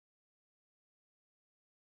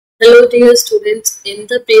Hello dear students, in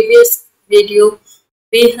the previous video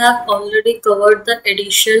we have already covered the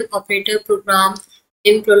addition operator program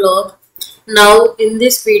in Prolog. Now in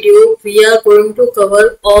this video we are going to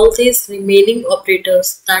cover all these remaining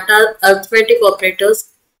operators that are arithmetic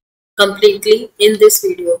operators completely in this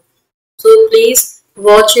video. So please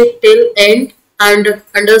watch it till end and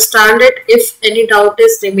understand it. If any doubt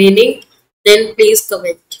is remaining, then please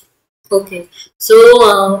comment. Okay,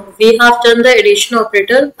 so we have done the addition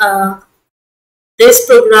operator. This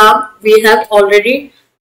program we have already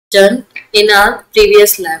done in our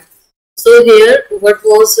previous lab. So here what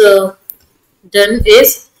was done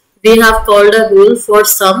is we have called a rule for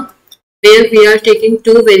sum where we are taking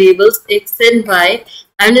two variables x and y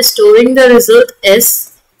and storing the result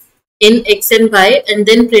s in x and y and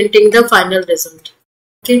then printing the final result.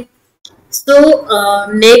 Okay. So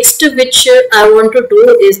next which I want to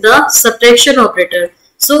do is the subtraction operator.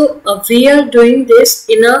 So we are doing this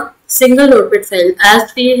in a single notepad file,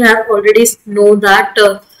 as we have already know that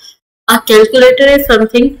a calculator is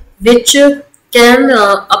something which can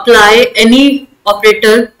apply any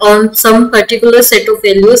operator on some particular set of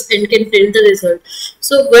values and can print the result.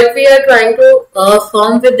 So what we are trying to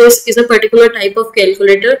form with this is a particular type of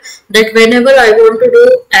calculator that whenever I want to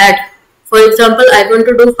do add, for example, I want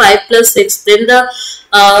to do 5 plus 6, then the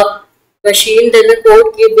machine, then the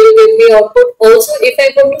code will give me output. Also, if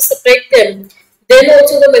I want to subtract them, then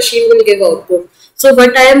also the machine will give output. So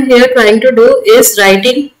what I am here trying to do is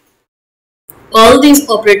writing all these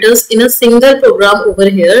operators in a single program over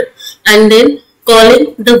here and then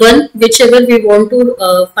calling the one whichever we want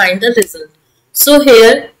to find the result. So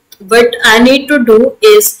here what I need to do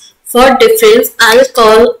is for difference I'll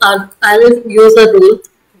use a rule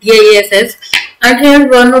DIFF, and here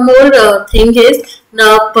one more thing is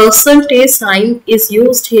the percentage sign is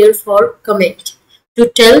used here for comment to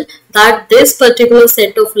tell that this particular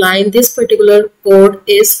set of line, this particular code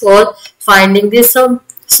is for finding this sum.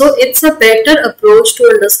 So it's a better approach to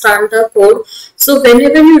understand the code. So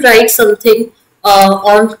whenever you write something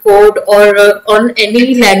on code or on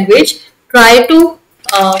any language, try to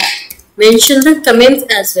mention the comments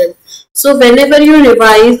as well. So whenever you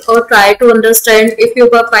revise or try to understand, if you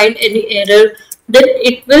find any error, then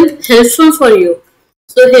it will helpful for you.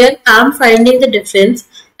 So here I am finding the difference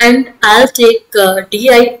and I'll take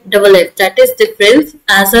DIFF, that is difference,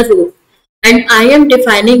 as a rule, and I am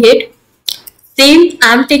defining it. Same,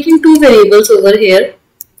 I am taking two variables over here,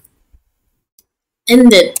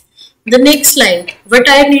 and then the next line, what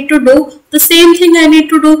I need to do, the same thing I need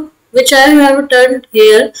to do which I have done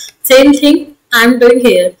here, same thing I am doing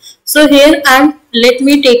here. So here let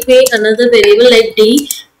me take another variable like d,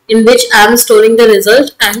 in which I am storing the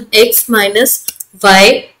result, and x minus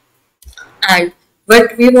y, and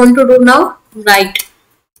what we want to do now, write,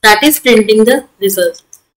 that is printing the result.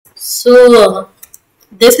 So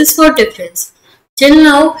this is for difference.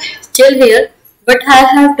 Till here what I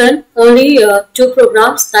have done, only two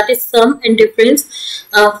programs, that is sum and difference.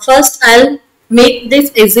 First I'll make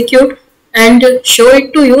this execute and show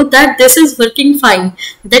it to you that this is working fine,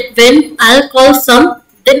 that when I'll call sum,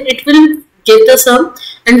 then it will give the sum,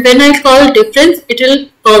 and when I call difference, it will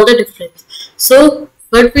call the difference. So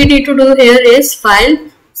what we need to do here is file,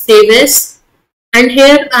 save as, and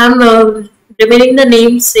here I'm remaining the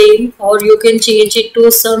name same, or you can change it to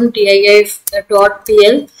some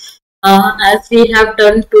diff.pl as we have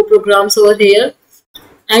done two programs over here,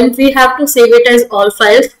 and we have to save it as all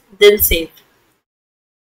files, then save.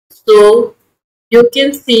 So you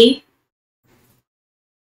can see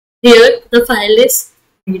here the file is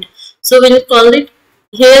read. So we'll call it,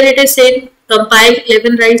 here it is saying compile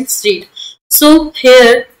 11 lines read. So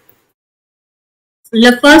here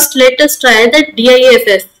first let us try the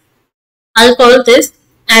DIFF. I'll call this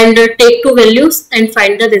and take two values and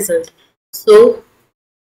find the result. So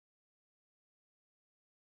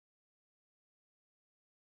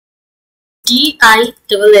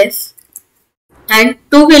DIFF, and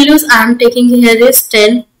two values I am taking here is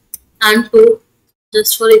 10 and 2,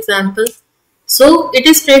 just for example. So it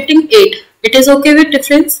is printing 8. It is okay with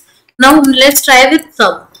difference. Now let's try with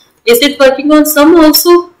sum. Is it working on sum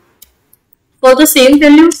also for the same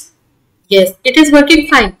values? Yes, it is working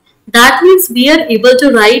fine. That means we are able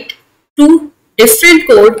to write two different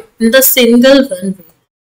code in the single one way,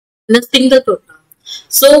 in a single program.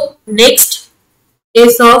 So next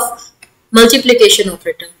is of multiplication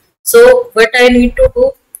operator. So what I need to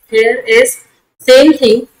do here is same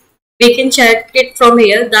thing. We can check it from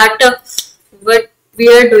here that what we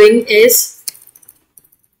are doing is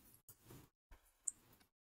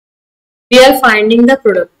we are finding the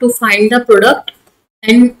product. To find the product,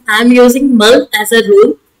 and I am using mul as a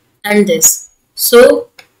rule and this. So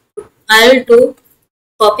I'll do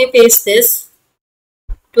copy paste this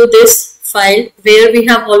to this file where we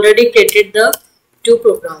have already created the two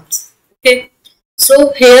programs. Okay,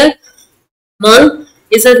 so here mul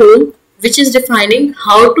is a rule which is defining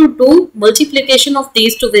how to do multiplication of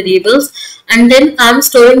these two variables, and then I'm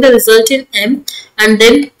storing the result in M, and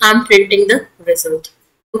then I'm printing the result.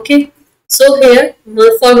 Okay, so here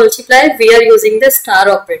for multiply we are using the star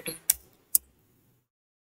operator.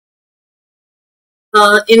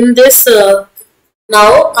 In this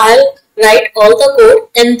now I'll write all the code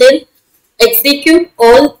and then execute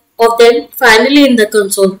all of them finally in the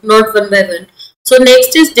console, not one by one. So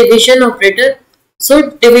next is division operator.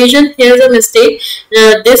 So division, here's a mistake.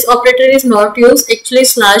 This operator is not used. Actually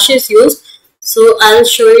slash is used. So I'll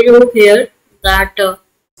show you here that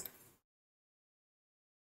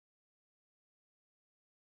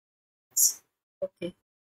okay,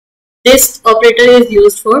 this operator is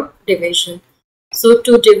used for division. So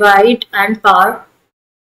to divide and power.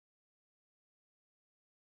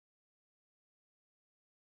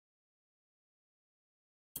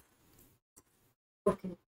 Okay.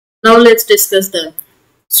 Now let's discuss that.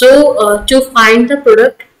 So to find the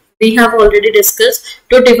product, we have already discussed.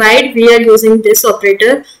 To divide, we are using this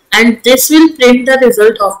operator, and this will print the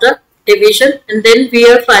result of the division, and then we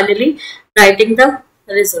are finally writing the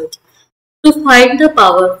result. To find the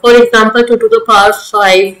power, for example 2 to the power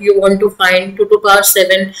 5, you want to find 2 to the power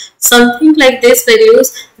 7, something like this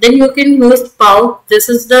values, then you can use power. This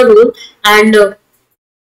is the rule, and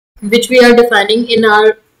which we are defining in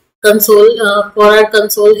our console for our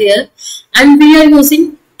console here, and we are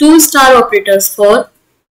using two star operators for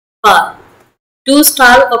power. Two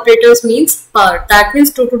star operators means power, that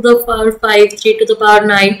means 2 to the power 5, 3 to the power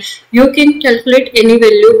 9. You can calculate any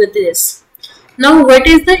value with this. Now what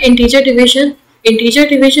is the integer division? Integer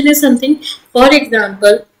division is something, for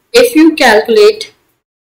example, if you calculate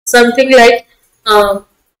something like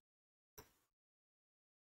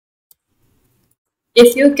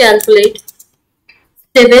if you calculate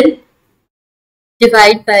 7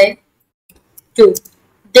 divided by 2,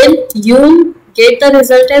 then you get the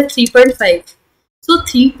result as 3.5. So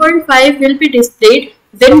 3.5 will be displayed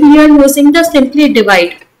when we are using the simply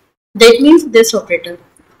divide. That means this operator.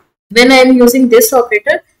 When I am using this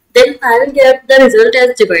operator, then I will get the result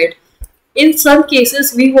as divide. In some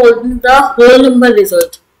cases, we want the whole number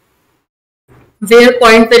result, where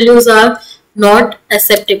point values are not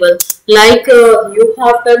acceptable. Like you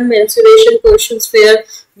have done mensuration questions where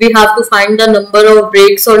we have to find the number of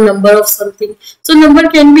breaks or number of something. So number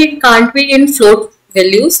can't be in float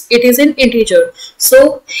values, it is in integer.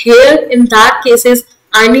 So here in that cases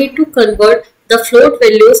I need to convert the float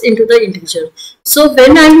values into the integer. So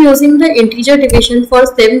when I am using the integer division for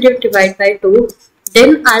 7 divided by 2,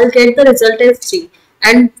 then I'll get the result as 3.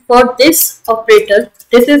 And for this operator,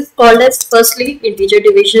 this is called as firstly integer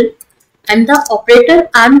division, and the operator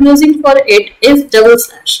I'm using for it is double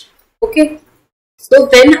slash. Okay, so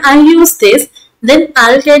when I use this, then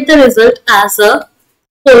I'll get the result as a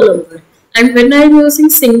whole number, and when I'm using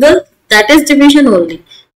single, that is division only.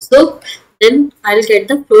 So then I'll get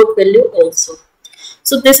the float value also.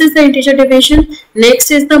 So this is the integer division. Next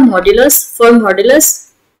is the modulus. For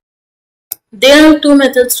modulus, there are two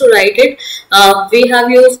methods to write it. We have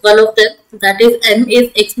used one of them, that is m is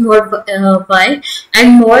x mod y,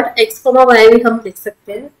 and mod x comma y भी हम लिख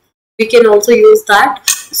सकते हैं. We can also use that.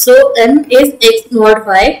 So m is x mod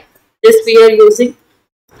y. This we are using,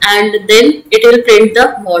 and then it will print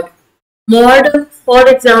the mod. Mod, for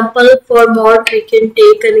example, for mod we can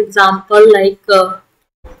take an example like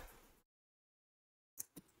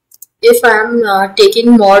if I am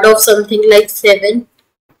taking mod of something like 7,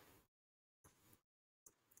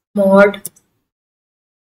 mod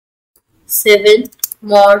 7,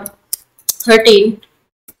 mod 13,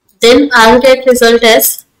 then I'll get result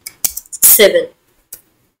as 7.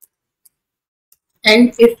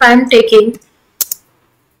 And if I'm taking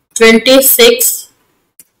 26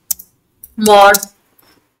 mod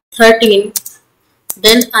 13,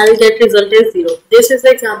 then I'll get result as 0. This is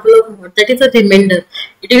the example of mod, that is a remainder.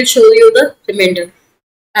 It will show you the remainder.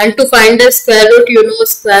 And to find the square root, you know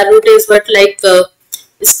square root is what, like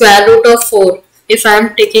square root of 4. If I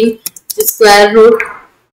am taking the square root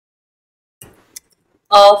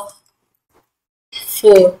of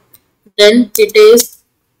 4, then it is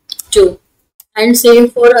 2. And same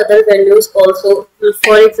for other values also.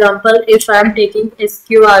 For example, if I am taking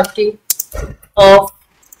sqrt of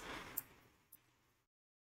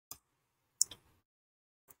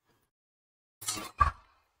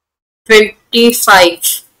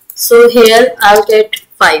 25, so here I'll get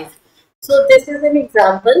 5. So this is an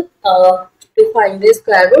example to find the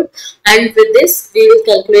square root, and with this we will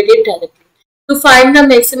calculate it directly. To find the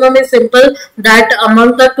maximum is simple, that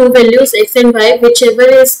among the two values x and y, whichever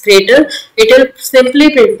is greater, it will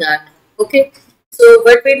simply print that. Okay. So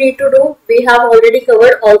what we need to do, we have already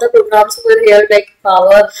covered all the programs over here like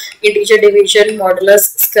power, integer division,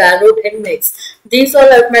 modulus, square root and mix. These all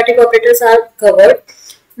arithmetic operators are covered.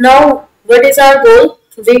 Now what is our goal?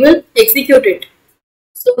 We will execute it.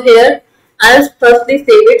 So here I'll firstly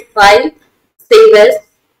save it, file, save as,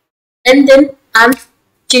 and then I'm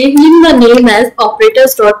changing the name as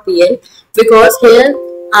operators.pl because here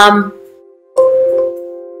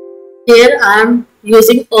I'm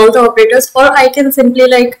using all the operators, or I can simply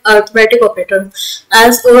like arithmetic operator,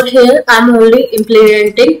 as over here I'm only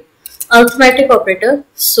implementing arithmetic operator.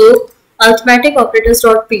 So arithmetic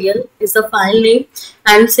operators.pl is the file name,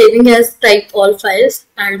 and saving as type all files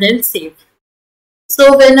and then save.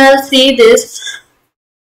 So when I'll see this,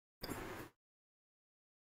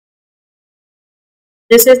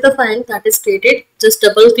 this is the file that is created. Just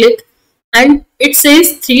double click and it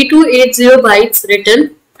says 3280 bytes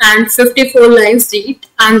written and 54 lines read,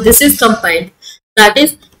 and this is compiled. That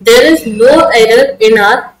is, there is no error in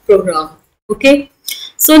our program. Okay,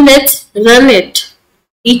 so let's run it.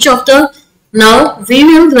 Now we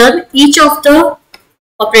will run each of the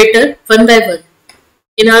operator one by one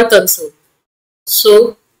in our console.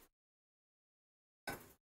 So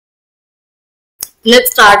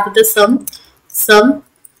let's start with the sum,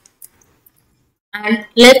 and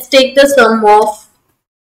let's take the sum of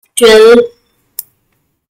 12,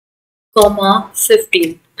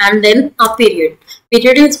 15 and then a period.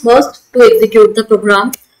 Period is must to execute the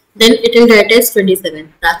program, then it will write as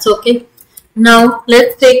 27. That's okay. Now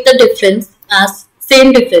let's take the difference as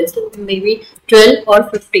same difference, maybe 12 or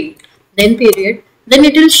 15, then period, then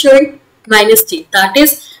it will show minus t. That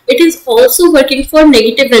is, it is also working for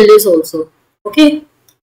negative values also. Okay.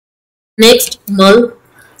 Next mul,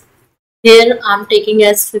 here I'm taking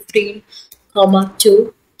as 15,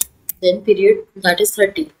 2, then period, that is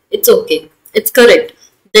 30. It's okay, it's correct.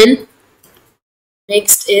 Then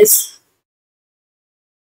next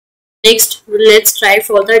let's try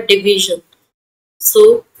for the division.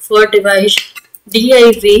 So for division,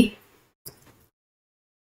 div,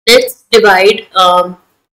 let's divide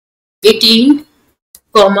 18,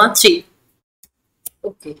 3.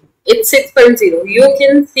 Okay, it's 6.0. You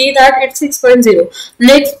can see that it's 6.0.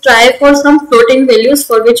 Let's try for some floating values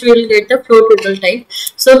for which we will get the float result type.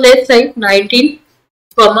 So let's write 19,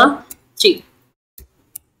 3.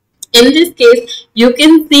 In this case, you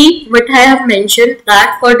can see what I have mentioned,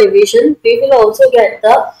 that for division we will also get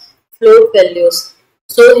the float values.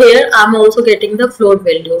 So here I am also getting the float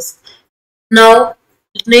values. Now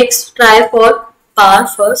next try for power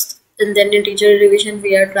first, and then integer division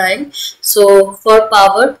we are trying. So for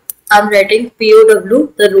power I am writing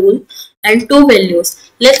POW, the rule, and two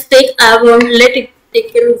values. Let's take, let it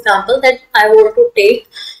take an example that I want to take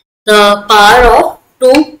the power of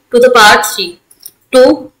 2 to the power 3,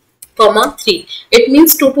 2, 3. It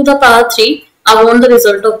means 2 to the power 3. I want the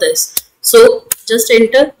result of this. So just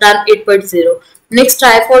enter, done, 8.0. Next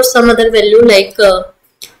try for some other value like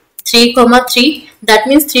 3, 3. That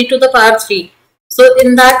means 3 to the power 3. So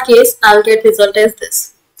in that case, I'll get result as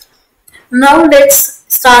this. Now let's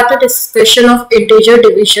start a discussion of integer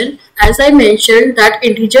division. As I mentioned that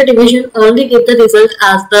integer division only give the result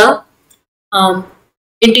as the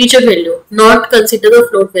integer value, not consider the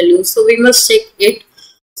float value. So we must check it.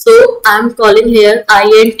 So I'm calling here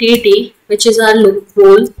INTD, which is our loop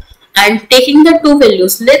rule, and taking the two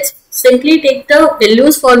values. Let's simply take the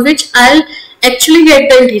values for which I'll actually get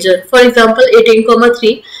the integer. For example, 18,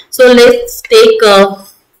 3. So let's take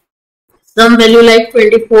some value like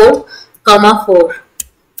 24, 4.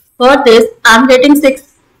 For this, I'm getting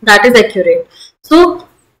 6. That is accurate. So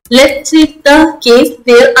let's see the case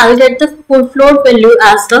where I'll get the full float value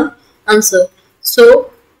as the answer.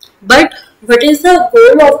 So, but what is the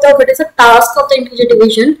goal of what is the task of the integer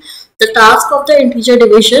division? The task of the integer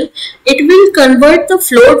division, it will convert the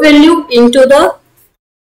float value into the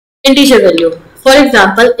integer value. For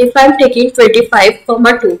example, if I am taking 25,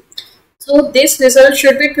 2, so this result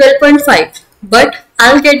should be 12.5, but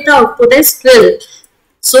I'll get the output as 12.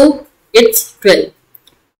 So it's 12.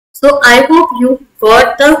 So I hope you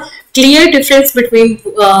got the clear difference between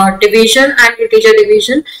division and integer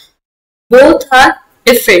division. Both are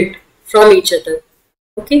different from each other.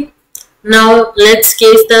 Okay. Now let's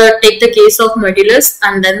take the case of modulus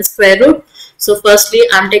and then square root. So firstly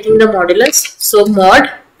I'm taking the modulus. So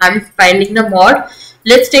mod, I'm finding the mod.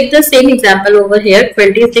 Let's take the same example over here,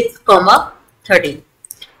 26, 13.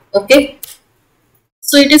 Okay.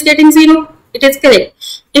 So it is getting 0. It is correct.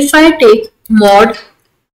 If I take mod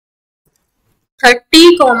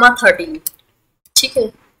 30,13. ठीक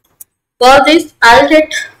है. For this I'll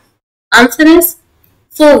get answer is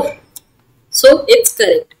 4. So it's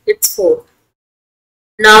correct. It's 4.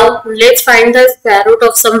 Now let's find the square root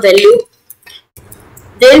of some value.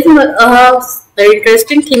 There is an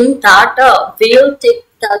interesting thing that we'll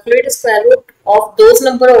calculate the square root of those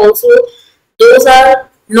number also. Those are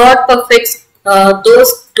not perfect.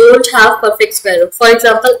 Those don't have perfect square root. For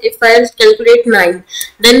example, if I calculate 9,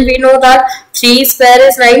 then we know that 3 square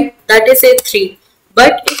is 9. That is a 3.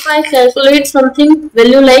 But if I calculate something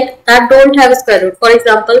value like that don't have a square root, for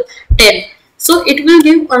example 10, so it will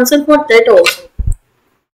give answer for that also.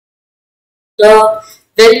 The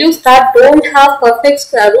values that don't have perfect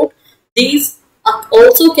square root, these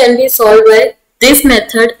also can be solved by this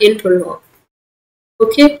method in Prolog.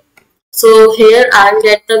 Okay, so here I'll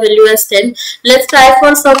get the value as 10. Let's try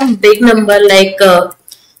for some big number like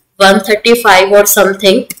 135 or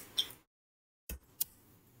something.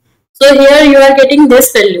 So here you are getting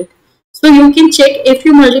this value. So you can check if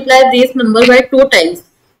you multiply this number by 2 times,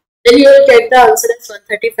 then you will get the answer as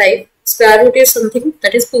 135. Square root is something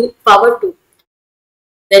that is power 2.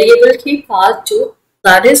 Variable की power 2,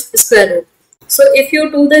 that is square root. So if you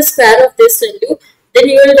do the square of this value, then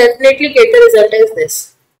you will definitely get the result as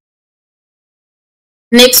this.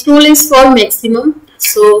 Next rule is for maximum.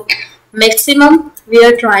 So maximum we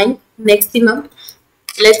are trying maximum.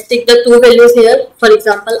 Let's take the two values here. For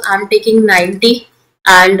example, I am taking 90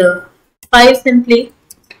 and 5 simply.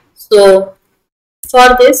 So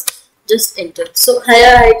for this, just enter. So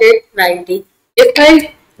here I get 90. If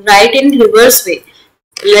I write in reverse way,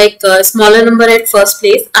 like a smaller number at first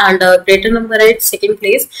place and a greater number at second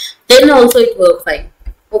place, then also it works fine.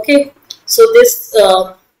 Okay, so this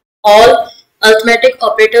all arithmetic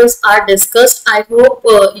operators are discussed. I hope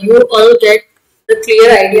you all get the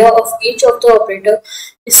clear idea of each of the operator.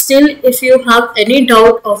 Still, if you have any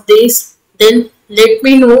doubt of this, then let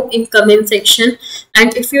me know in comment section,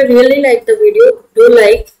 and if you really like the video, do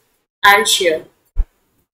like and share.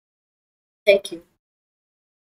 Thank you.